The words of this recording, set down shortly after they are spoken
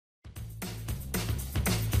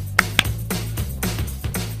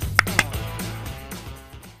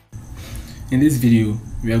In this video,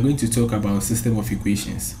 we are going to talk about system of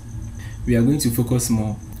equations. We are going to focus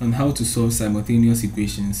more on how to solve simultaneous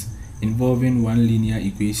equations involving one linear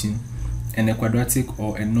equation and a quadratic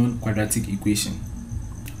or a non-quadratic equation.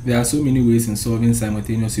 There are so many ways in solving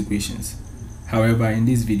simultaneous equations. However, in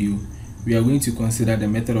this video, we are going to consider the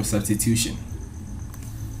method of substitution.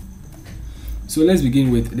 So let's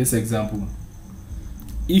begin with this example.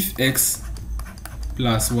 If x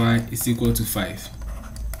plus y is equal to 5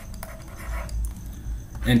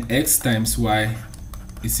 and x times y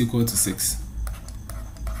is equal to 6,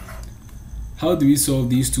 how do we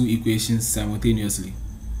solve these two equations simultaneously?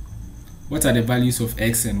 What are the values of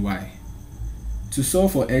x and y? To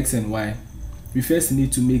solve for x and y, we first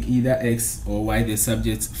need to make either x or y the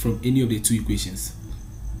subject from any of the two equations.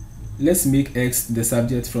 Let's make x the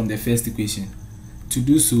subject from the first equation. To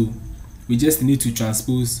do so, we just need to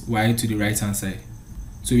transpose y to the right hand side.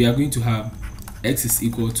 So we are going to have x is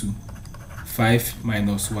equal to 5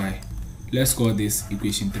 minus y. Let's call this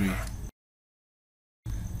equation 3.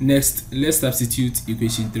 Next, let's substitute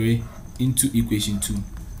equation 3 into equation 2.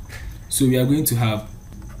 So we are going to have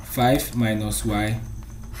 5 minus y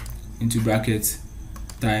into bracket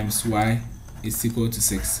times y is equal to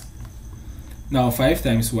 6. Now 5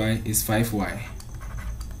 times y is 5y.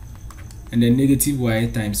 And then negative y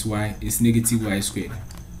times y is negative y squared.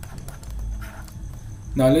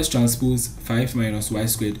 Now let's transpose 5 minus y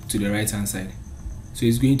squared to the right hand side. So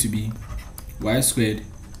it's going to be y squared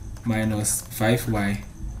minus 5y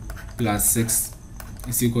plus 6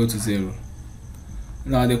 is equal to 0.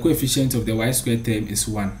 Now the coefficient of the y squared term is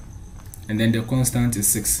 1, and then the constant is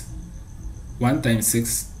 6. 1 times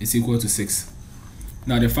 6 is equal to 6.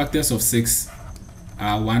 Now the factors of 6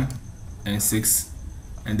 are 1 and 6,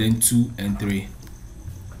 and then 2 and 3.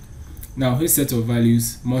 Now his set of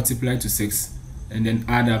values multiply to 6 and then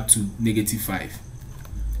add up to negative 5.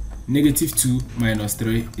 Negative 2 minus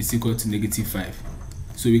 3 is equal to negative 5.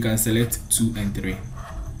 So we can select 2 and 3.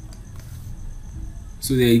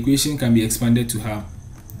 So the equation can be expanded to have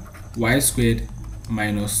y squared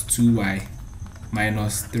minus 2y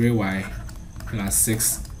minus 3y plus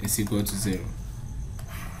 6 is equal to 0.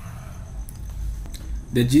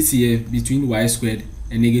 The GCF between y squared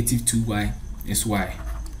and negative 2y is y.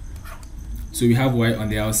 So we have y on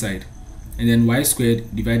the outside, and then y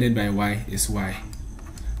squared divided by y is y,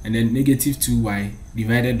 and then negative 2y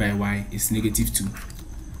divided by y is negative 2.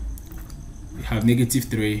 We have negative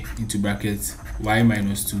 3 into brackets y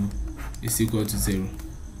minus 2 is equal to 0.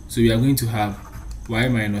 So we are going to have y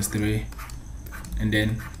minus 3 and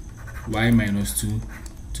then y minus 2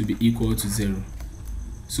 to be equal to 0.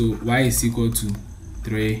 So y is equal to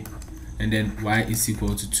 3 and then y is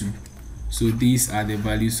equal to 2. So these are the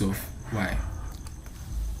values of y.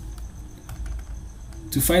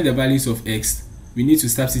 To find the values of x, we need to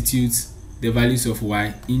substitute the values of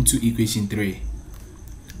y into equation 3.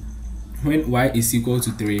 When y is equal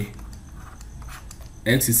to 3,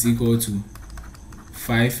 x is equal to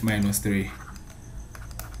 5 minus 3.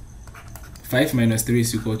 5 minus 3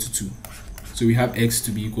 is equal to 2. So we have x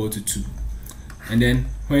to be equal to 2. And then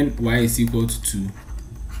when y is equal to 2,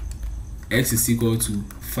 x is equal to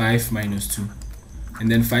 5 minus 2.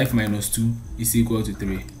 And then 5 minus 2 is equal to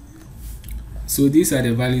 3. So these are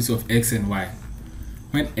the values of x and y.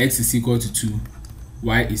 When x is equal to 2,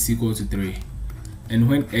 y is equal to 3. And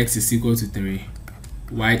when x is equal to 3,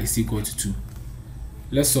 y is equal to 2.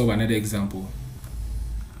 Let's solve another example.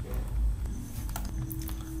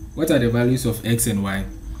 What are the values of x and y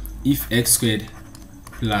if x squared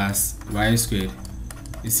plus y squared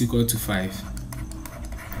is equal to 5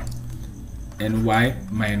 and y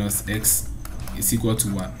minus x is equal to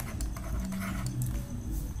 1?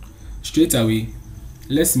 Straight away,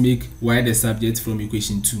 let's make y the subject from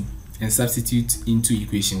equation 2 and substitute into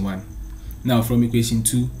equation 1. Now from equation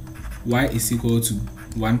 2, y is equal to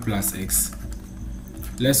 1 plus x.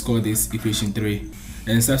 Let's call this equation 3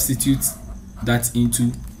 and substitute that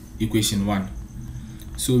into equation 1.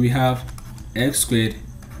 So we have x squared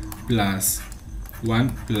plus 1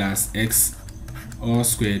 plus x all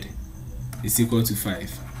squared is equal to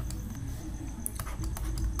 5.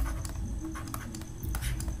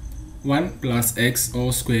 1 plus x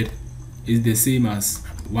all squared is the same as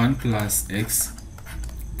 1 plus x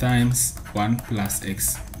times 1 plus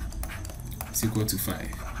x is equal to 5.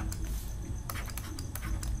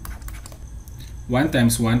 1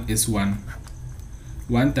 times 1 is 1.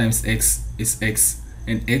 1 times x is x,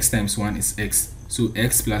 and x times 1 is x. So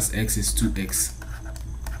x plus x is 2x.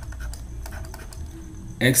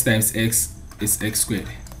 X times x is x squared.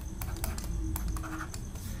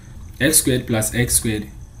 X squared plus x squared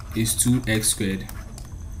is 2x squared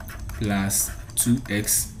plus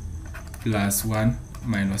 2x plus 1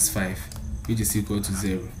 minus 5, which is equal to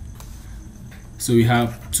 0. So we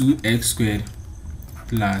have 2x squared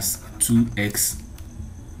plus 2x,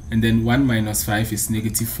 and then 1 minus 5 is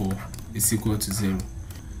negative 4, is equal to 0.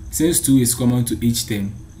 Since 2 is common to each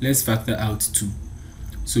term, let's factor out 2.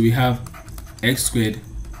 So we have x squared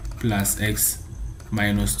plus x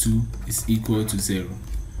minus 2 is equal to 0.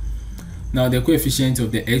 Now the coefficient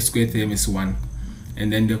of the x squared term is 1,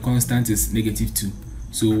 and then the constant is negative 2.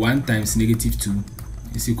 So 1 times negative 2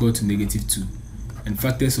 is equal to negative 2, and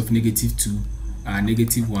factors of negative 2 are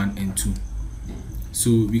negative 1 and 2.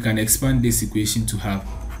 So we can expand this equation to have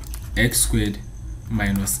x squared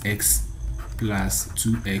minus x plus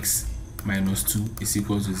 2x minus 2 is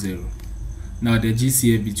equal to 0. Now the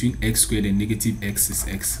GCF between x squared and negative x is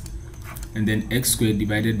x, and then x squared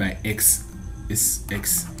divided by x is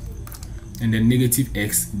x, and then negative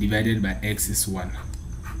x divided by x is 1.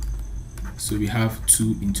 So we have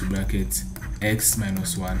 2 into bracket x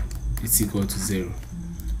minus 1 is equal to 0,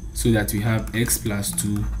 so that we have x plus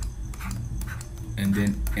 2 and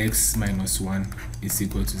then x minus 1 is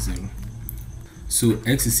equal to 0. So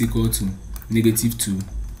x is equal to negative 2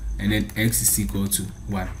 and then x is equal to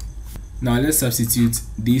 1. Now let's substitute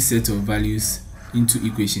this set of values into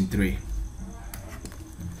equation 3.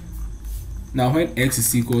 Now when x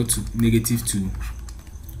is equal to negative 2,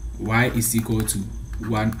 y is equal to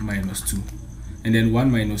 1 minus 2, and then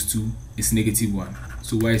 1 minus 2 is negative 1,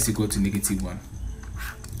 so y is equal to negative 1.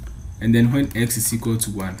 And then when x is equal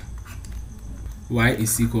to 1, y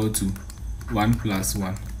is equal to 1 plus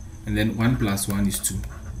 1, and then 1 plus 1 is 2.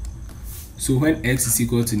 So when x is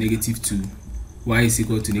equal to negative 2, y is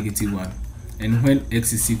equal to negative 1, and when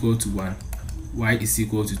x is equal to 1, y is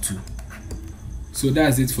equal to 2. So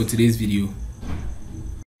that's it for today's video.